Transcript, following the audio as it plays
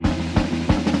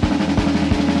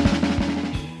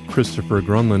Christopher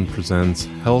Grunland presents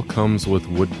Hell Comes with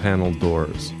Wood Panel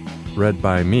Doors, read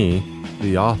by me,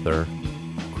 the author,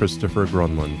 Christopher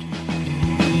Grunland.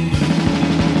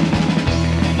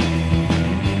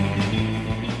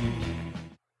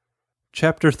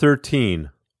 Chapter 13,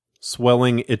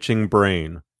 Swelling Itching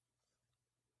Brain.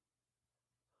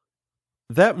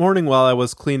 That morning while I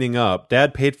was cleaning up,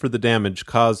 Dad paid for the damage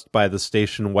caused by the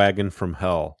station wagon from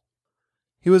hell.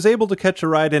 He was able to catch a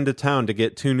ride into town to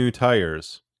get 2 new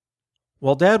tires.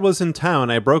 While Dad was in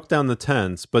town, I broke down the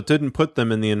tents, but didn't put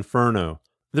them in the Inferno.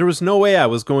 There was no way I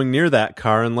was going near that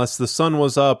car unless the sun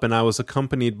was up and I was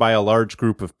accompanied by a large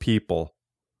group of people.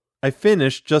 I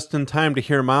finished just in time to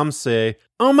hear Mom say,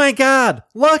 "Oh my God,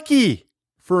 Lucky!"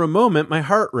 For a moment, my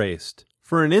heart raced.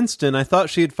 For an instant, I thought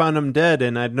she had found him dead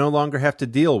and I'd no longer have to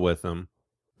deal with him.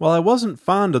 While I wasn't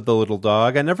fond of the little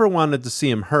dog, I never wanted to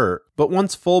see him hurt, but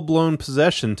once full-blown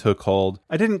possession took hold,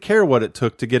 I didn't care what it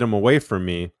took to get him away from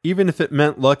me, even if it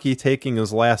meant Lucky taking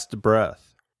his last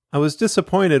breath. I was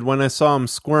disappointed when I saw him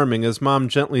squirming as Mom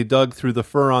gently dug through the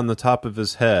fur on the top of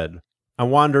his head. I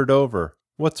wandered over.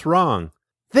 "What's wrong?"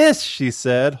 "This," she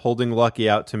said, holding Lucky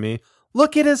out to me.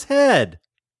 "Look at his head!"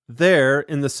 There,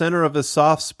 in the center of his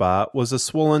soft spot, was a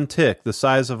swollen tick the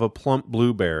size of a plump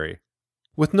blueberry.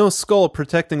 With no skull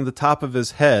protecting the top of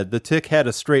his head, the tick had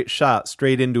a straight shot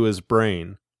straight into his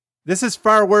brain. "This is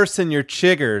far worse than your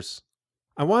chiggers."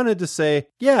 I wanted to say,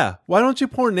 "Yeah, why don't you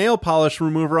pour nail polish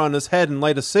remover on his head and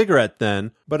light a cigarette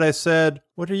then?" But I said,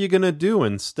 "What are you going to do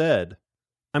instead?"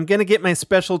 "I'm going to get my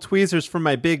special tweezers from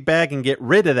my big bag and get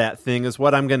rid of that thing is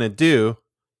what I'm going to do."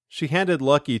 She handed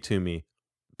Lucky to me.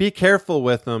 "Be careful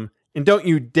with him, and don't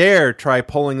you dare try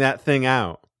pulling that thing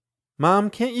out."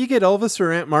 "Mom, can't you get Elvis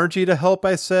or Aunt Margie to help?"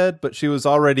 I said, but she was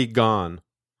already gone.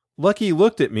 Lucky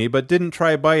looked at me but didn't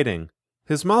try biting.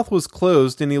 His mouth was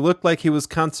closed and he looked like he was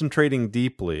concentrating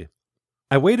deeply.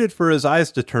 I waited for his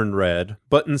eyes to turn red,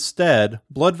 but instead,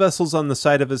 blood vessels on the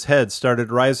side of his head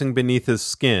started rising beneath his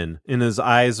skin, and his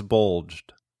eyes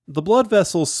bulged. The blood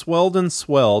vessels swelled,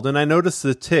 and I noticed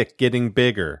the tick getting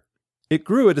bigger. It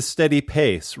grew at a steady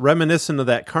pace, reminiscent of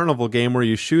that carnival game where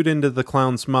you shoot into the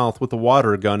clown's mouth with a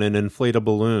water gun and inflate a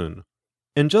balloon.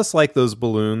 And just like those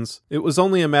balloons, it was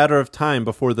only a matter of time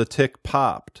before the tick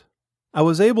popped. I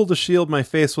was able to shield my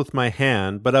face with my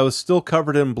hand, but I was still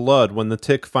covered in blood when the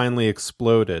tick finally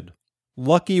exploded.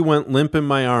 Lucky went limp in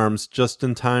my arms just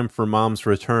in time for Mom's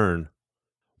return.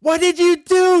 "What did you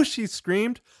do?" she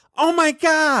screamed. "Oh my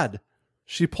God!"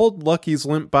 She pulled Lucky's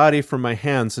limp body from my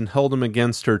hands and held him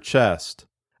against her chest.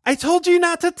 "I told you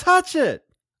not to touch it!"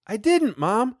 "I didn't,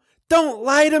 Mom. Don't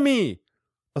lie to me!"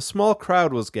 A small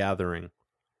crowd was gathering.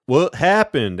 "What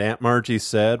happened?" Aunt Margie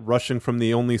said, rushing from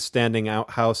the only standing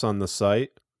outhouse on the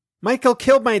site. "Michael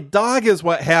killed my dog is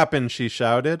what happened," she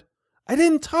shouted. "I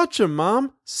didn't touch him,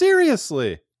 Mom.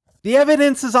 Seriously." "The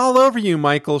evidence is all over you,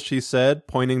 Michael," she said,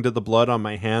 pointing to the blood on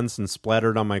my hands and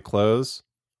splattered on my clothes.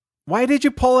 "Why did you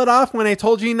pull it off when I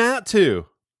told you not to?"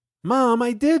 "Mom,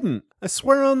 I didn't. I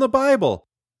swear on the Bible."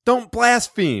 "Don't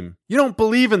blaspheme. You don't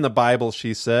believe in the Bible,"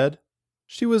 she said.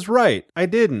 She was right. I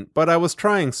didn't, but I was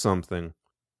trying something.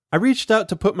 I reached out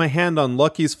to put my hand on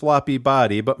Lucky's floppy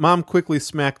body, but Mom quickly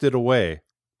smacked it away.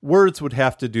 Words would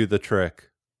have to do the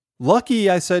trick. "Lucky,"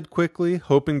 I said quickly,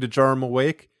 hoping to jar him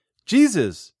awake.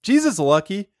 Jesus,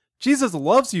 Lucky. Jesus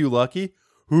loves you, Lucky.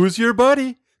 Who's your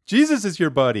buddy? Jesus is your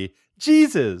buddy.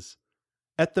 Jesus!"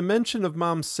 At the mention of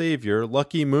Mom's savior,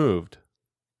 Lucky moved.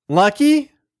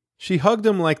 "Lucky?" She hugged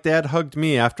him like Dad hugged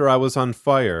me after I was on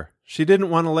fire. She didn't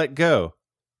want to let go.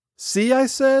 "See," I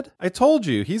said. "I told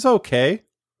you, he's okay."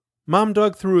 Mom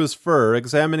dug through his fur,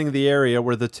 examining the area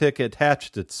where the tick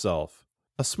attached itself.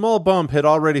 A small bump had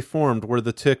already formed where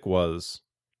the tick was.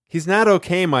 "He's not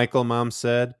okay, Michael," Mom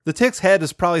said. "The tick's head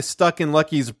is probably stuck in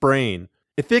Lucky's brain.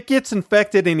 If it gets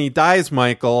infected and he dies,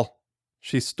 Michael..."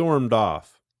 She stormed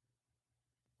off.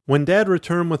 When Dad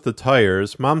returned with the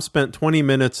tires, Mom spent 20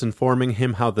 minutes informing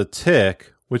him how the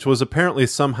tick, which was apparently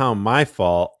somehow my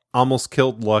fault, almost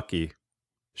killed Lucky.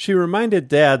 She reminded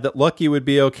Dad that Lucky would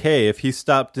be okay if he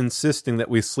stopped insisting that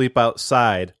we sleep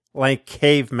outside, like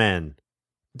cavemen.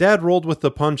 Dad rolled with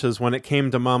the punches when it came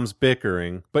to Mom's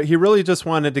bickering, but he really just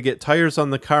wanted to get tires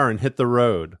on the car and hit the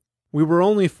road. We were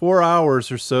only 4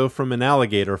 hours or so from an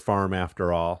alligator farm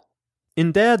after all.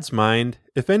 In Dad's mind,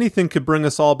 if anything could bring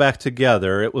us all back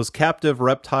together, it was captive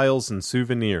reptiles and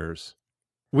souvenirs.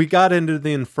 We got into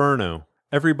the Inferno,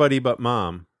 everybody but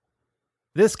Mom.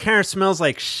 "This car smells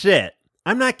like shit.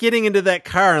 I'm not getting into that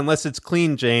car unless it's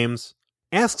clean, James.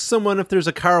 Ask someone if there's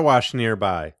a car wash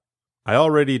nearby." "I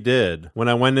already did, when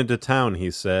I went into town," he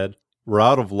said. "We're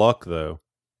out of luck, though."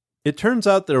 It turns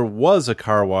out there was a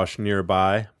car wash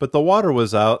nearby, but the water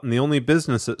was out and the only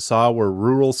business it saw were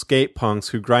rural skate punks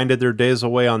who grinded their days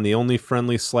away on the only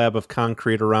friendly slab of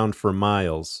concrete around for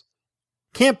miles.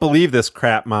 "Can't believe this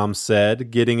crap," Mom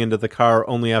said, getting into the car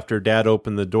only after Dad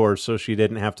opened the door so she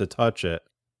didn't have to touch it.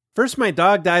 "First my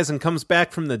dog dies and comes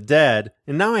back from the dead,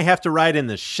 and now I have to ride in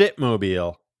the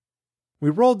shitmobile."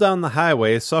 We rolled down the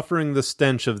highway, suffering the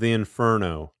stench of the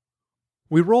inferno.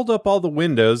 We rolled up all the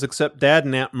windows except Dad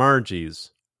and Aunt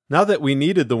Margie's. Now that we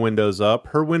needed the windows up,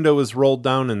 her window was rolled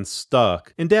down and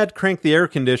stuck, and Dad cranked the air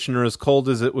conditioner as cold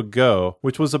as it would go,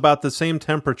 which was about the same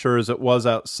temperature as it was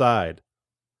outside.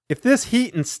 "If this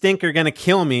heat and stink are gonna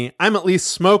kill me, I'm at least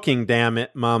smoking, damn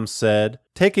it," Mom said,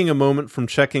 taking a moment from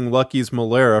checking Lucky's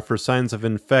Malera for signs of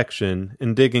infection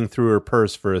and digging through her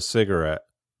purse for a cigarette.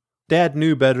 Dad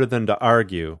knew better than to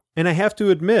argue, and I have to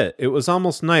admit, it was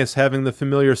almost nice having the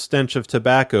familiar stench of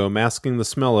tobacco masking the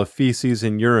smell of feces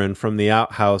and urine from the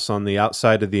outhouse on the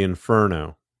outside of the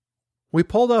inferno. We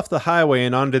pulled off the highway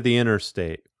and onto the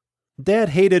interstate. Dad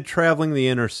hated traveling the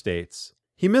interstates.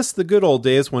 He missed the good old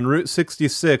days when Route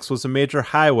 66 was a major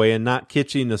highway and not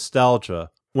kitschy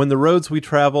nostalgia, when the roads we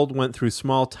traveled went through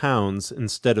small towns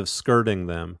instead of skirting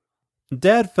them.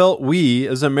 Dad felt we,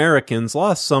 as Americans,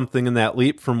 lost something in that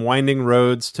leap from winding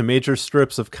roads to major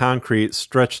strips of concrete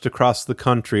stretched across the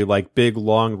country like big,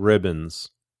 long ribbons.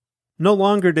 No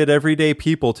longer did everyday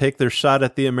people take their shot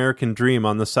at the American dream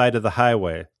on the side of the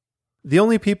highway. The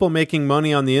only people making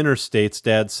money on the interstates,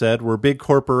 Dad said, were big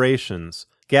corporations,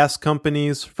 gas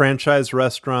companies, franchise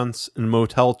restaurants, and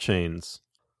motel chains.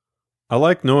 "I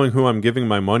like knowing who I'm giving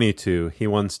my money to," he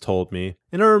once told me,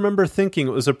 and I remember thinking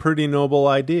it was a pretty noble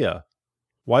idea.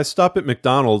 Why stop at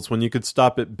McDonald's when you could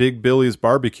stop at Big Billy's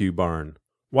barbecue barn?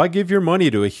 Why give your money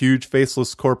to a huge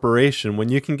faceless corporation when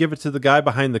you can give it to the guy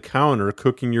behind the counter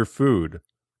cooking your food?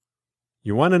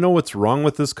 "You want to know what's wrong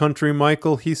with this country,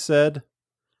 Michael?" he said.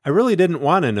 I really didn't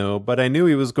want to know, but I knew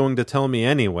he was going to tell me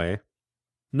anyway.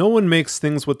 No one makes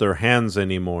things with their hands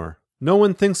anymore. No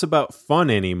one thinks about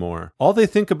fun anymore. All they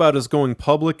think about is going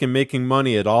public and making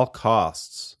money at all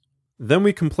costs. Then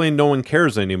we complain no one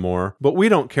cares anymore, but we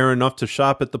don't care enough to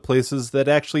shop at the places that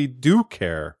actually do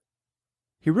care.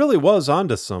 He really was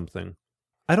onto something.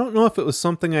 I don't know if it was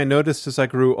something I noticed as I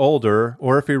grew older,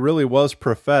 or if he really was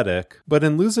prophetic, but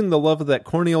in losing the love of that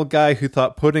corny old guy who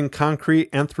thought putting concrete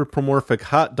anthropomorphic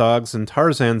hot dogs and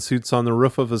Tarzan suits on the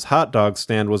roof of his hot dog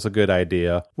stand was a good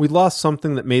idea, we lost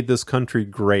something that made this country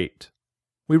great.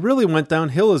 We really went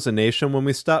downhill as a nation when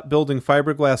we stopped building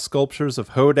fiberglass sculptures of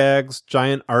hodags,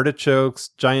 giant artichokes,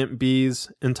 giant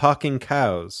bees, and talking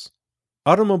cows.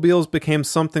 Automobiles became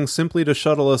something simply to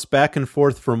shuttle us back and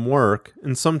forth from work,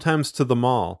 and sometimes to the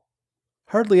mall.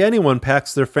 Hardly anyone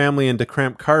packs their family into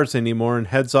cramped cars anymore and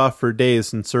heads off for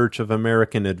days in search of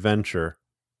American adventure.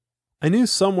 I knew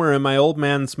somewhere in my old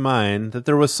man's mind that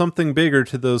there was something bigger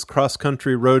to those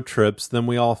cross-country road trips than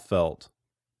we all felt.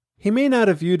 He may not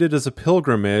have viewed it as a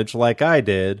pilgrimage like I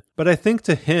did, but I think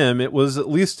to him it was at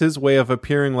least his way of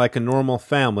appearing like a normal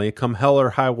family come hell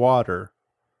or high water.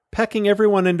 Packing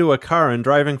everyone into a car and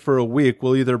driving for a week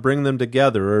will either bring them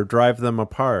together or drive them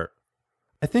apart.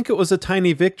 I think it was a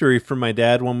tiny victory for my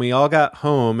dad when we all got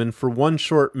home and for one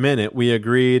short minute we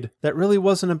agreed that really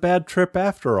wasn't a bad trip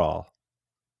after all.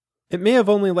 It may have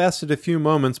only lasted a few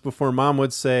moments before Mom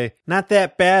would say, "Not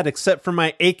that bad except for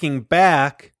my aching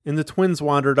back," and the twins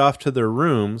wandered off to their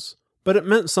rooms, but it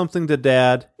meant something to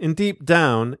Dad, and deep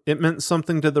down, it meant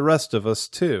something to the rest of us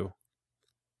too.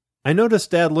 I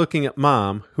noticed Dad looking at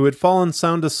Mom, who had fallen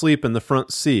sound asleep in the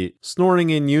front seat, snoring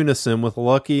in unison with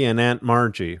Lucky and Aunt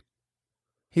Margie.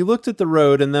 He looked at the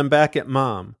road and then back at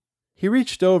Mom. He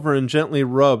reached over and gently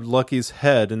rubbed Lucky's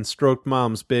head and stroked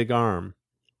Mom's big arm.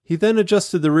 He then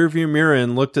adjusted the rearview mirror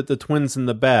and looked at the twins in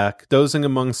the back, dozing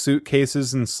among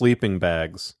suitcases and sleeping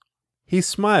bags. He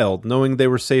smiled, knowing they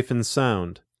were safe and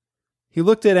sound. He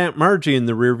looked at Aunt Margie in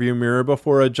the rearview mirror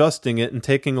before adjusting it and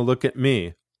taking a look at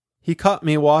me. He caught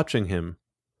me watching him.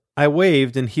 I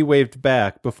waved and he waved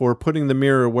back before putting the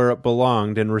mirror where it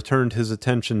belonged and returned his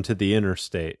attention to the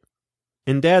interstate.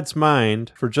 In Dad's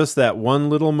mind, for just that one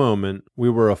little moment, we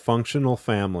were a functional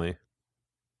family.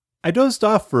 I dozed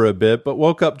off for a bit, but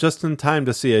woke up just in time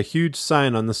to see a huge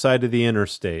sign on the side of the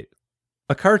interstate.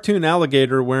 A cartoon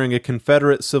alligator wearing a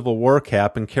Confederate Civil War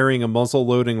cap and carrying a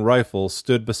muzzle-loading rifle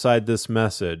stood beside this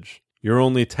message. "You're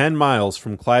only 10 miles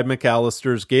from Clyde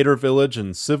McAllister's Gator Village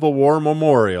and Civil War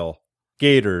Memorial.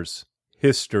 Gators.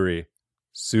 History.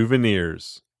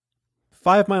 Souvenirs."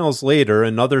 5 miles later,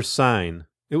 another sign.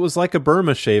 It was like a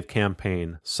Burma Shave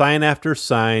campaign, sign after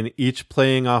sign, each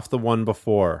playing off the one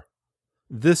before.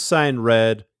 This sign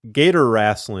read, Gator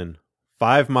wrastling,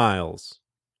 5 miles.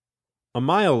 A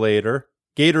mile later,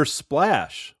 gator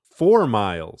splash, 4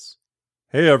 miles.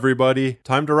 Hey everybody,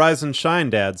 time to rise and shine,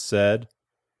 Dad said.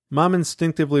 Mom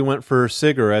instinctively went for her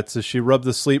cigarettes as she rubbed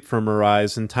the sleep from her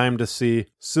eyes in time to see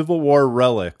Civil War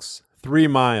relics, 3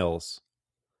 miles.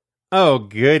 Oh,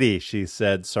 goody, she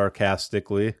said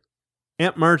sarcastically.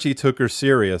 Aunt Margie took her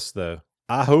serious, though.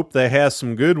 I hope they have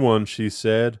some good ones, she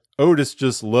said. Otis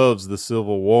just loves the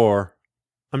Civil War.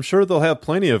 I'm sure they'll have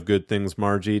plenty of good things,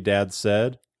 Margie, Dad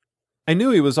said. I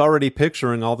knew he was already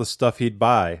picturing all the stuff he'd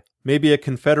buy. Maybe a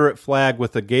Confederate flag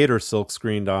with a gator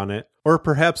silk-screened on it, or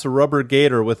perhaps a rubber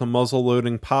gator with a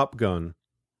muzzle-loading pop gun.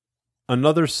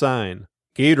 Another sign,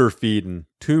 gator feedin',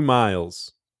 2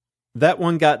 miles. That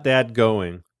one got Dad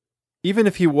going. Even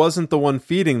if he wasn't the one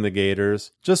feeding the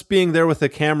gators, just being there with a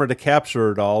camera to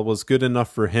capture it all was good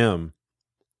enough for him.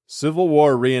 Civil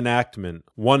War reenactment,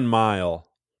 1 mile.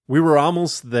 We were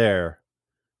almost there.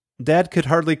 Dad could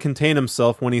hardly contain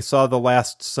himself when he saw the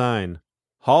last sign.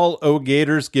 Hall O'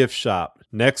 Gators Gift Shop,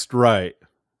 next right.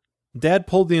 Dad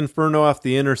pulled the Inferno off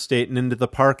the interstate and into the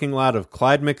parking lot of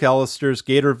Clyde McAllister's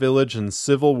Gator Village and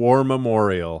Civil War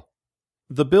Memorial.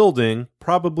 The building,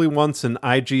 probably once an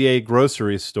IGA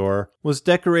grocery store, was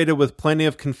decorated with plenty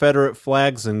of Confederate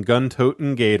flags and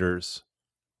gun-toting gators.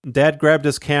 Dad grabbed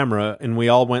his camera and we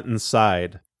all went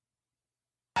inside.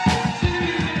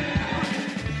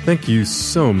 Thank you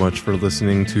so much for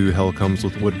listening to Hell Comes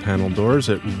with Wood Panel Doors.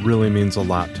 It really means a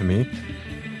lot to me.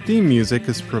 Theme music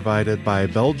is provided by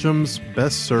Belgium's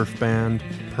best surf band,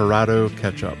 Parado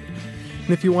Ketchup. And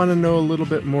if you want to know a little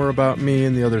bit more about me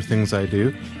and the other things I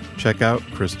do, check out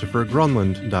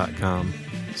ChristopherGrunland.com.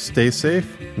 Stay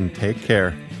safe and take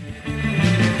care.